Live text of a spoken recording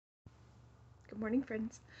Good morning,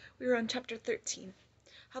 friends. We were on chapter 13,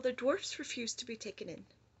 How the Dwarfs Refused to be Taken In.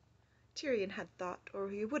 Tyrion had thought, or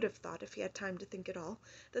he would have thought if he had time to think at all,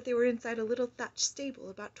 that they were inside a little thatched stable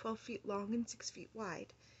about 12 feet long and 6 feet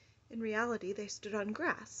wide. In reality they stood on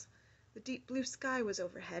grass. The deep blue sky was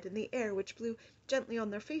overhead, and the air which blew gently on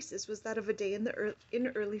their faces was that of a day in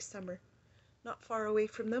early summer. Not far away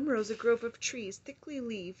from them rose a grove of trees thickly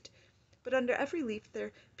leaved, but under every leaf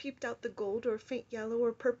there peeped out the gold or faint yellow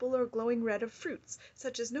or purple or glowing red of fruits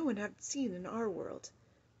such as no one had seen in our world.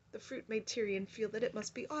 The fruit made Tyrion feel that it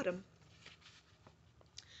must be autumn,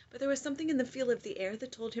 but there was something in the feel of the air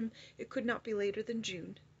that told him it could not be later than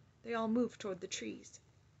June. They all moved toward the trees.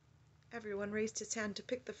 Everyone raised his hand to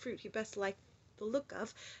pick the fruit he best liked the look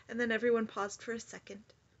of, and then everyone paused for a second.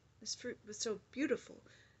 This fruit was so beautiful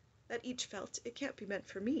that each felt, it can't be meant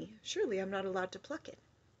for me. Surely I'm not allowed to pluck it.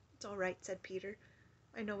 It's all right, said Peter.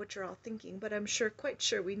 I know what you're all thinking, but I'm quite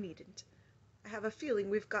sure we needn't. I have a feeling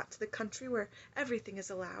we've got to the country where everything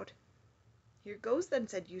is allowed. Here goes then,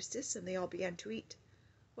 said Eustace, and they all began to eat.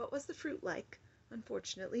 What was the fruit like?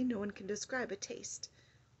 Unfortunately, no one can describe a taste.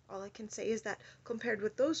 All I can say is that, compared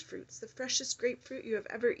with those fruits, the freshest grapefruit you have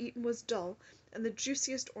ever eaten was dull, and the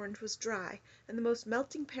juiciest orange was dry, and the most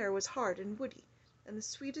melting pear was hard and woody, and the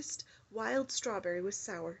sweetest wild strawberry was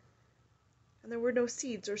sour. And there were no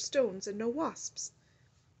seeds or stones and no wasps.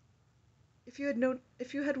 If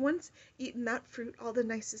you had once eaten that fruit, all the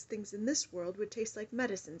nicest things in this world would taste like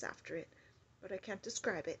medicines after it. But I can't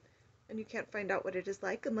describe it, and you can't find out what it is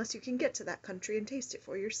like unless you can get to that country and taste it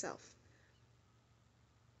for yourself.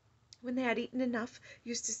 When they had eaten enough,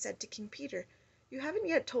 Eustace said to King Peter, "You haven't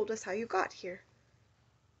yet told us how you got here."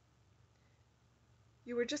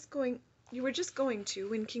 You were just going to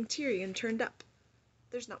when King Tyrion turned up."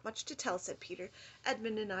 "There's not much to tell," said Peter.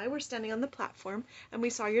 "Edmund and I were standing on the platform, and we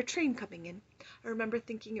saw your train coming in. I remember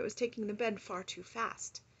thinking it was taking the men far too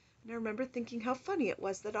fast. And I remember thinking how funny it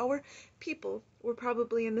was that our people were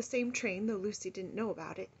probably in the same train, though Lucy didn't know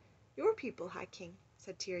about it." "Your people, High King,"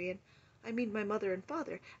 said Tyrion. "I mean my mother and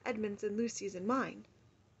father, Edmund's and Lucy's and mine."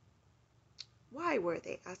 "Why were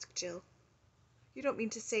they?" asked Jill. "You don't mean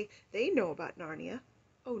to say they know about Narnia?"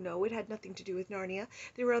 "Oh, no, it had nothing to do with Narnia.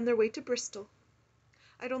 They were on their way to Bristol.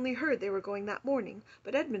 I'd only heard they were going that morning,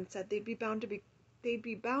 but Edmund said they'd be bound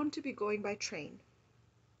to be going by train."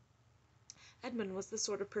 Edmund was the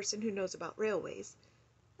sort of person who knows about railways.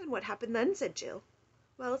 "And what happened then?" said Jill.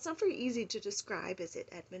 "Well, it's not very easy to describe, is it,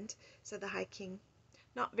 Edmund?" said the High King.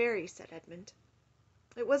 "Not very," said Edmund.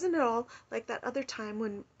 "It wasn't at all like that other time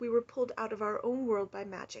when we were pulled out of our own world by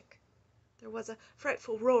magic. There was a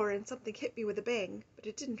frightful roar and something hit me with a bang, but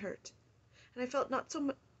it didn't hurt. And I felt not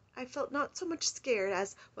so much scared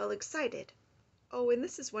as, well, excited. Oh, and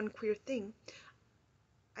this is one queer thing.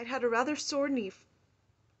 I'd had a rather sore knee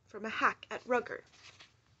from a hack at Rugger.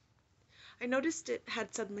 I noticed it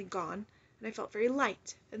had suddenly gone, and I felt very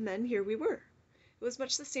light, and then here we were. It was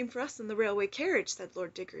much the same for us in the railway carriage," said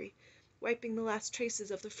Lord Diggory, wiping the last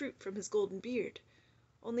traces of the fruit from his golden beard.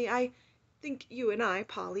 "Only I think you and I,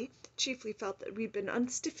 Polly, chiefly felt that we'd been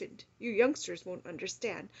unstiffened. You youngsters won't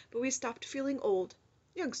understand, but we stopped feeling old."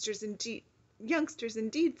 Youngsters indeed,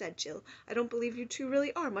 said Jill. "I don't believe you two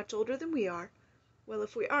really are much older than we are." "Well,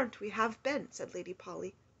 if we aren't, we have been," said Lady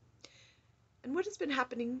Polly. "And what has been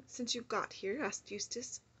happening since you got here?" asked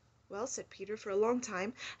Eustace. "Well," said Peter, "for a long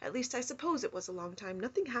time, at least I suppose it was a long time,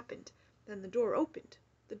 nothing happened. Then the door opened."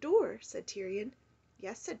 "The door?" said Tyrion.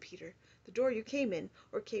 "Yes," said Peter, "the door you came in,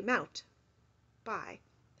 or came out by.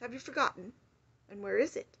 Have you forgotten?" "And where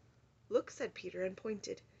is it?" "Look," said Peter, and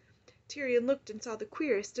pointed. Tyrion looked and saw the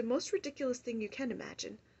queerest and most ridiculous thing you can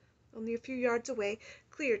imagine. Only a few yards away,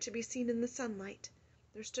 clear to be seen in the sunlight,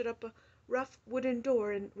 there stood up a rough wooden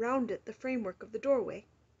door, and round it the framework of the doorway.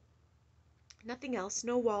 Nothing else,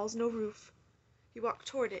 no walls, no roof. He walked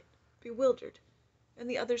toward it, bewildered, and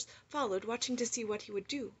the others followed, watching to see what he would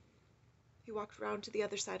do. He walked round to the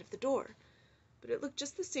other side of the door, but it looked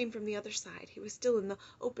just the same from the other side. He was still in the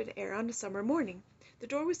open air on a summer morning. The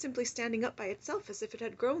door was simply standing up by itself as if it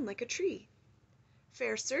had grown like a tree.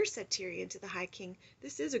 "Fair sir," said Tyrion to the High King,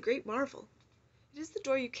 "this is a great marvel." "It is the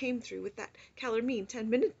door you came through with that Calormene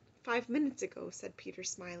 5 minutes ago," said Peter,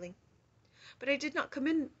 smiling. "But I did not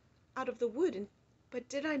come out of the wood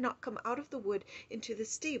into the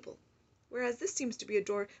stable, whereas this seems to be a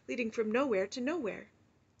door leading from nowhere to nowhere."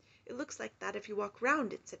 "It looks like that if you walk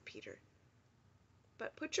round it," said Peter.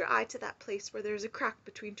 "But put your eye to that place where there is a crack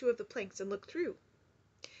between two of the planks and look through."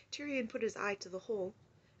 Tyrion put his eye to the hole.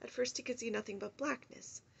 At first he could see nothing but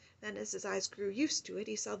blackness. Then, as his eyes grew used to it,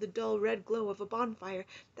 he saw the dull red glow of a bonfire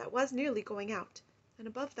that was nearly going out, and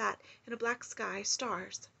above that, in a black sky,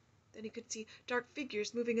 stars. Then he could see dark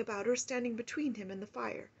figures moving about or standing between him and the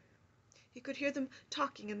fire. He could hear them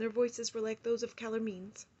talking, and their voices were like those of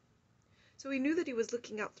Calormene's. So he knew that he was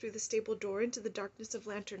looking out through the stable door into the darkness of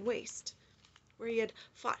Lantern Waste, where he had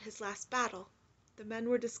fought his last battle. The men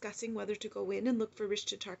were discussing whether to go in and look for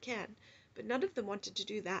Rishta Tarkan, but none of them wanted to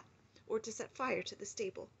do that, or to set fire to the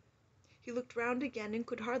stable. He looked round again and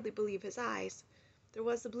could hardly believe his eyes. There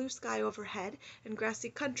was the blue sky overhead, and grassy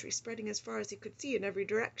country spreading as far as he could see in every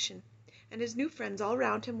direction, and his new friends all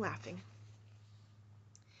round him laughing.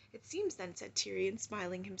 "It seems then," said Tyrion,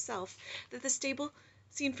 smiling himself, "that the stable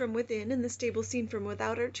seen from within and the stable seen from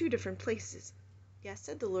without are two different places." "Yes,"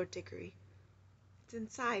 said the Lord Diggory.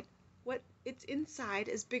 Its inside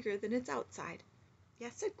is bigger than its outside."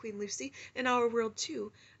 "Yes," said Queen Lucy, "in our world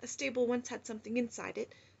too, a stable once had something inside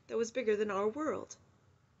it that was bigger than our world."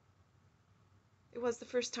 It was the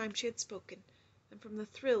first time she had spoken, and from the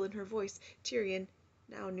thrill in her voice Tyrion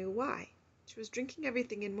now knew why. She was drinking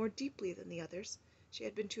everything in more deeply than the others. She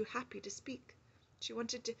had been too happy to speak. He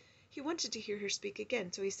wanted to hear her speak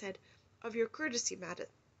again, so he said, Of your courtesy, madam,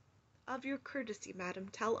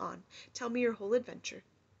 tell on. Tell me your whole adventure."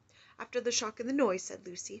 "After the shock and the noise," said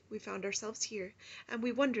Lucy, "we found ourselves here, and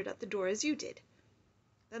we wondered at the door as you did.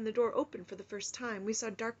 Then the door opened for the first time. We saw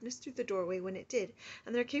darkness through the doorway when it did,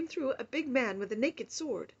 and there came through a big man with a naked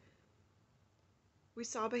sword. We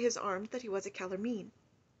saw by his arms that he was a Calormene.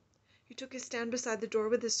 He took his stand beside the door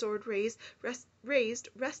with his sword raised,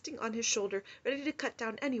 resting on his shoulder, ready to cut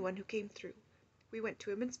down anyone who came through. We went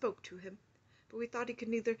to him and spoke to him, but we thought he could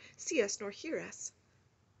neither see us nor hear us.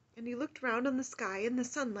 And he looked round on the sky and the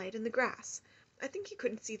sunlight and the grass. I think he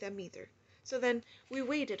couldn't see them either. So then we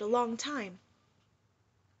waited a long time.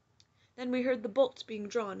 Then we heard the bolts being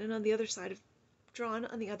drawn on the other side of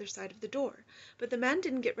the door, but the man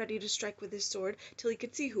didn't get ready to strike with his sword till he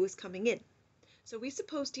could see who was coming in. So we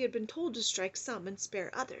supposed he had been told to strike some and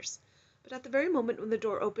spare others. But at the very moment when the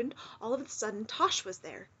door opened, all of a sudden Tosh was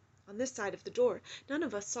there, on this side of the door. None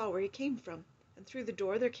of us saw where he came from, and through the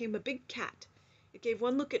door there came a big cat. It gave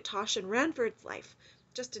one look at Tosh and ran for its life,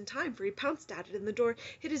 just in time, for he pounced at it, and the door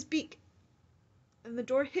hit his beak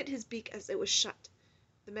as it was shut.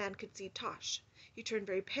 The man could see Tosh. He turned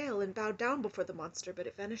very pale and bowed down before the monster, but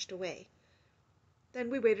it vanished away. Then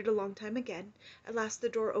we waited a long time again. At last the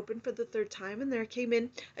door opened for the third time, and there came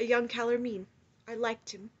in a young Calormene. I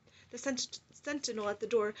liked him. The sentinel at the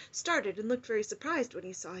door started and looked very surprised when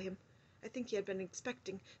he saw him. I think he had been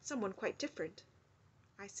expecting someone quite different."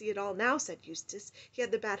 "I see it all now," said Eustace. He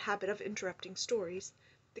had the bad habit of interrupting stories.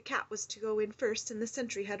 "The cat was to go in first, and the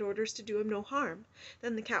sentry had orders to do him no harm.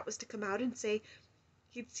 Then the cat was to come out and say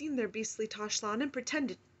he'd seen their beastly Toshlan and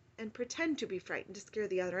pretend to be frightened to scare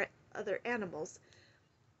the other animals.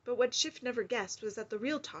 But what Shift never guessed was that the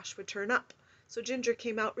real Tosh would turn up, so Ginger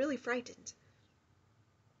came out really frightened.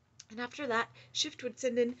 And after that Shift would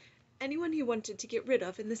send in anyone he wanted to get rid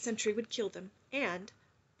of, and the sentry would kill them. And—"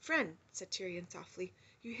 "Friend," said Tyrion softly,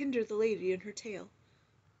 "you hinder the lady in her tale."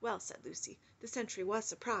 "Well," said Lucy, "the sentry was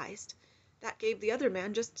surprised. That gave the other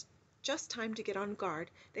man just time to get on guard.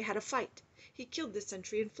 They had a fight. He killed the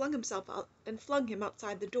sentry and flung him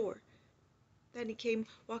outside the door. Then he came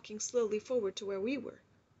walking slowly forward to where we were.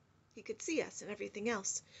 He could see us and everything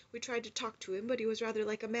else. We tried to talk to him, but he was rather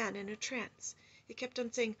like a man in a trance. He kept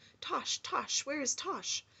on saying, 'Tosh, Tosh, where is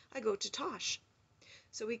Tosh? I go to Tosh.'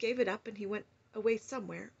 So we gave it up, and he went away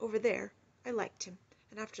somewhere, over there. I liked him.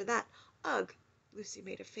 And after that, ugh!" Lucy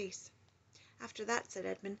made a face. "After that," said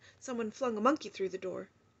Edmund, "someone flung a monkey through the door.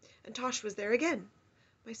 And Tosh was there again.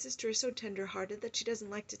 My sister is so tender-hearted that she doesn't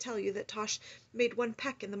like to tell you that Tosh made one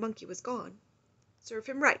peck and the monkey was gone." "Serve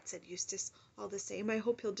him right," said Eustace. "All the same, I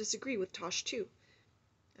hope he'll disagree with Tosh too."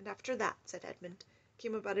 "And after that," said Edmund,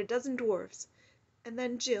 "came about a dozen dwarfs, and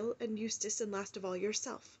then Jill and Eustace, and last of all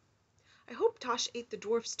yourself." "I hope Tosh ate the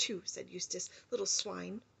dwarfs too," said Eustace. "Little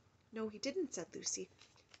swine." "No, he didn't," said Lucy.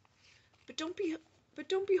 But don't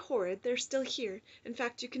be horrid. They're still here. In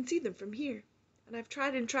fact, you can see them from here. And I've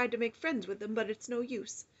tried and tried to make friends with them, but it's no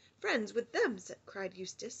use." "Friends with them!" cried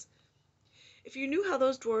Eustace. "If you knew how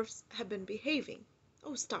those dwarfs have been behaving—"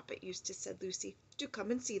 "Oh, stop it, Eustace," said Lucy. "Do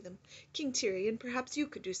come and see them. King Tyrion, perhaps you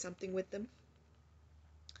could do something with them."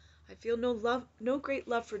 "I feel no great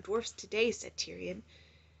love for dwarfs today," said Tyrion.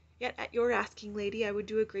 "Yet at your asking, lady, I would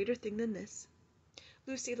do a greater thing than this."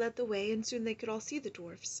 Lucy led the way, and soon they could all see the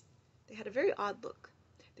dwarfs. They had a very odd look.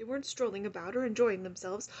 They weren't strolling about or enjoying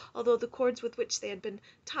themselves, although the cords with which they had been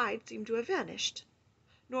tied seemed to have vanished.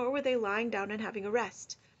 Nor were they lying down and having a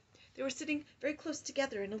rest. They were sitting very close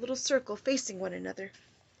together in a little circle, facing one another.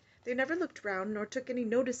 They never looked round nor took any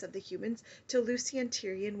notice of the humans till Lucy and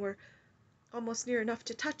Tyrion were almost near enough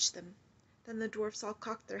to touch them. Then the dwarfs all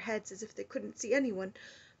cocked their heads as if they couldn't see anyone,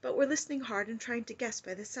 but were listening hard and trying to guess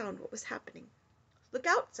by the sound what was happening. "Look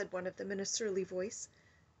out," said one of them in a surly voice.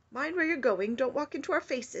 "Mind where you're going. Don't walk into our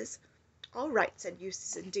faces." "All right," said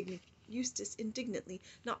Eustace indignantly.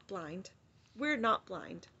 "Not blind. We're not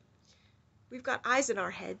blind. We've got eyes in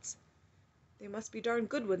our heads." "They must be darn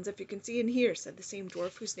good ones if you can see in here," said the same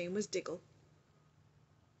dwarf whose name was Diggle.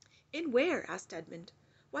 "In where?" asked Edmund.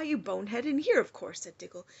 "Why, you bonehead, in here, of course," said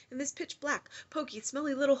Diggle. "In this pitch-black, poky,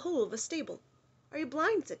 smelly little hole of a stable." "Are you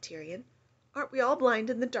blind?" said Tyrion. "Aren't we all blind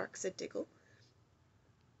in the dark?" said Diggle.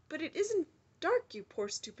 "But it isn't dark, you poor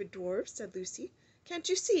stupid dwarfs," said Lucy. "Can't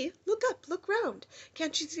you see? Look up, look round.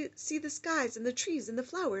 Can't you see the skies and the trees and the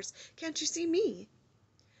flowers? Can't you see me?"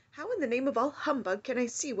 "How in the name of all humbug can I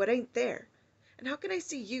see what ain't there? And how can I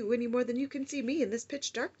see you any more than you can see me in this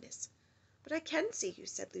pitch darkness?" "But I can see you,"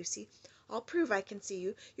 said Lucy. "I'll prove I can see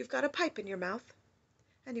you. You've got a pipe in your mouth."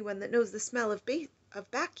 "Anyone that knows the smell of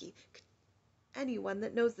baccy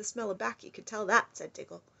could tell that," said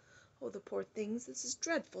Diggle. "Oh, the poor things, this is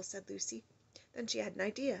dreadful," said Lucy. Then she had an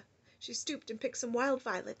idea. She stooped and picked some wild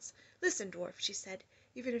violets. "Listen, dwarf," she said.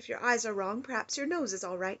 "Even if your eyes are wrong, perhaps your nose is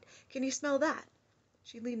all right. Can you smell that?"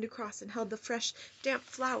 She leaned across and held the fresh, damp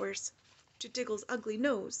flowers to Diggle's ugly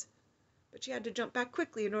nose. But she had to jump back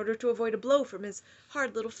quickly in order to avoid a blow from his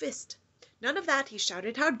hard little fist. "None of that!" he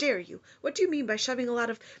shouted. "How dare you? What do you mean by shoving a lot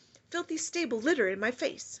of filthy stable litter in my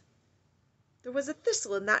face?" "There was a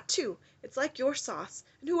thistle in that, too. It's like your sauce.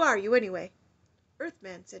 And who are you, anyway?"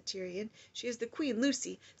 "Earthman," said Tyrion. "She is the Queen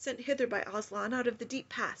Lucy, sent hither by Aslan out of the deep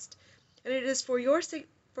past. And it is for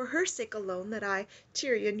her sake alone that I,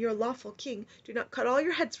 Tyrion, your lawful king, do not cut all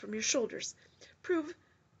your heads from your shoulders.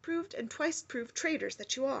 Proved and twice proved traitors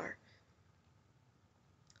that you are."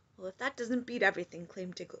 "Well, if that doesn't beat everything,"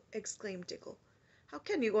 exclaimed Diggle. "How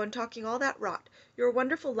can you go on talking all that rot? Your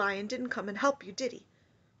wonderful lion didn't come and help you, did he?"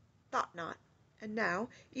 "Thought not. And now,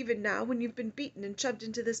 even now, when you've been beaten and shoved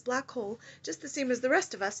into this black hole, just the same as the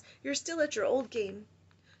rest of us, you're still at your old game,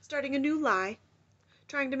 starting a new lie,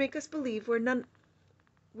 trying to make us believe we're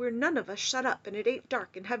none of us shut up, and it ain't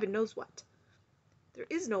dark, and heaven knows what." "There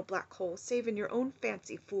is no black hole, save in your own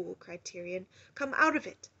fancy, fool," cried Tyrion. "Come out of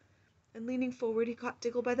it." And leaning forward he caught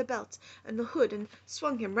Diggle by the belt and the hood and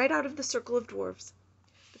swung him right out of the circle of dwarfs.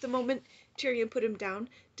 But the moment Tyrion put him down,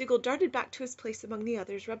 Diggle darted back to his place among the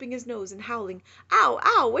others, rubbing his nose and howling. "Ow!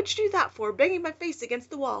 Ow! What'd you do that for? Banging my face against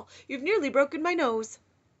the wall. You've nearly broken my nose."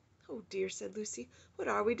 "Oh dear," said Lucy. "What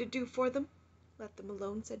are we to do for them?" "Let them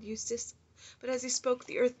alone," said Eustace. But as he spoke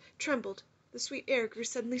the earth trembled, the sweet air grew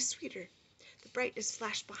suddenly sweeter. The brightness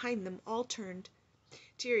flashed behind them, all turned.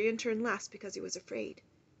 Tyrion turned last because he was afraid.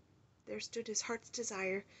 There stood his heart's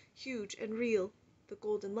desire, huge and real, the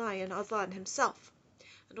golden lion, Aslan himself.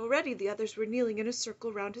 And already the others were kneeling in a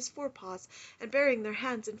circle round his forepaws, and burying their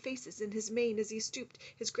hands and faces in his mane as he stooped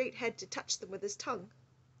his great head to touch them with his tongue.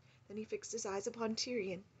 Then he fixed his eyes upon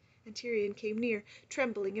Tyrion, and Tyrion came near,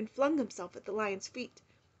 trembling, and flung himself at the lion's feet.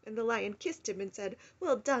 And the lion kissed him and said,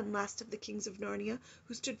 "Well done, last of the kings of Narnia,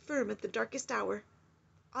 who stood firm at the darkest hour."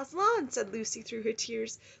 "Aslan," said Lucy through her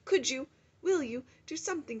tears, will you, do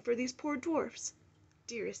something for these poor dwarfs?"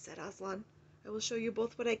 "Dearest," said Aslan, "I will show you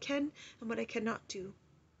both what I can and what I cannot do."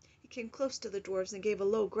 He came close to the dwarfs and gave a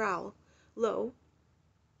low growl. Low,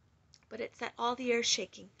 but it set all the air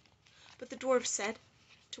shaking. But the dwarfs said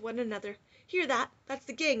to one another, "Hear that? That's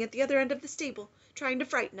the gang at the other end of the stable, trying to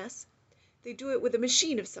frighten us. They do it with a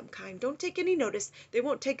machine of some kind. Don't take any notice. They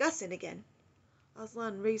won't take us in again."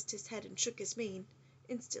 Aslan raised his head and shook his mane.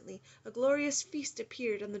 Instantly a glorious feast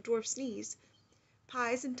appeared on the dwarfs' knees.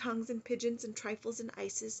 Pies and tongues and pigeons and trifles and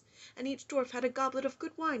ices, and each dwarf had a goblet of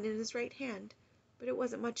good wine in his right hand. But it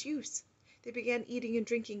wasn't much use. They began eating and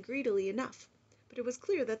drinking greedily enough, but it was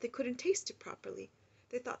clear that they couldn't taste it properly.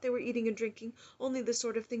 They thought they were eating and drinking only the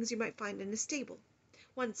sort of things you might find in a stable.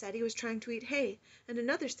 One said he was trying to eat hay, and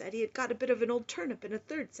another said he had got a bit of an old turnip, and a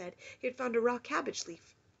third said he had found a raw cabbage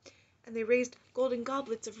leaf. And they raised golden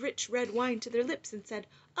goblets of rich red wine to their lips and said,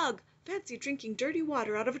 "Ugh, fancy drinking dirty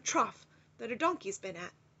water out of a trough that a donkey's been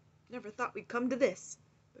at. Never thought we'd come to this."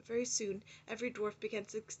 But very soon every dwarf began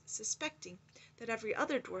suspecting that every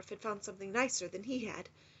other dwarf had found something nicer than he had,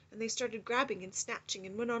 and they started grabbing and snatching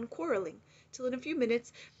and went on quarreling, till in a few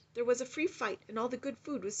minutes there was a free fight, and all the good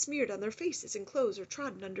food was smeared on their faces and clothes or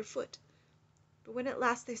trodden under foot. But when at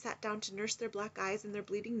last they sat down to nurse their black eyes and their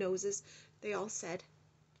bleeding noses, they all said,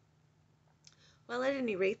 "Well, at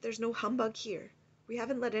any rate, there's no humbug here. We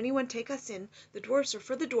haven't let anyone take us in. The dwarfs are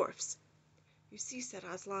for the dwarfs." "You see," said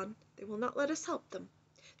Aslan, "they will not let us help them.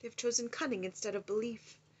 They have chosen cunning instead of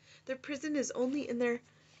belief. Their prison is only in their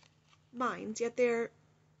minds, yet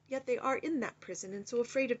they are in that prison, and so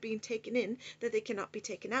afraid of being taken in that they cannot be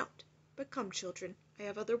taken out. But come, children, I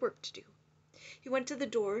have other work to do." He went to the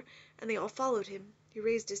door, and they all followed him. He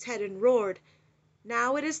raised his head and roared,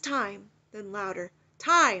 "Now it is time!" Then louder,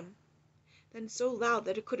 "Time!" Then so loud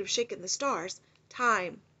that it could have shaken the stars,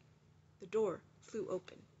 "Time!" The door flew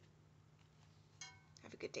open.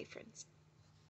 Have a good day, friends.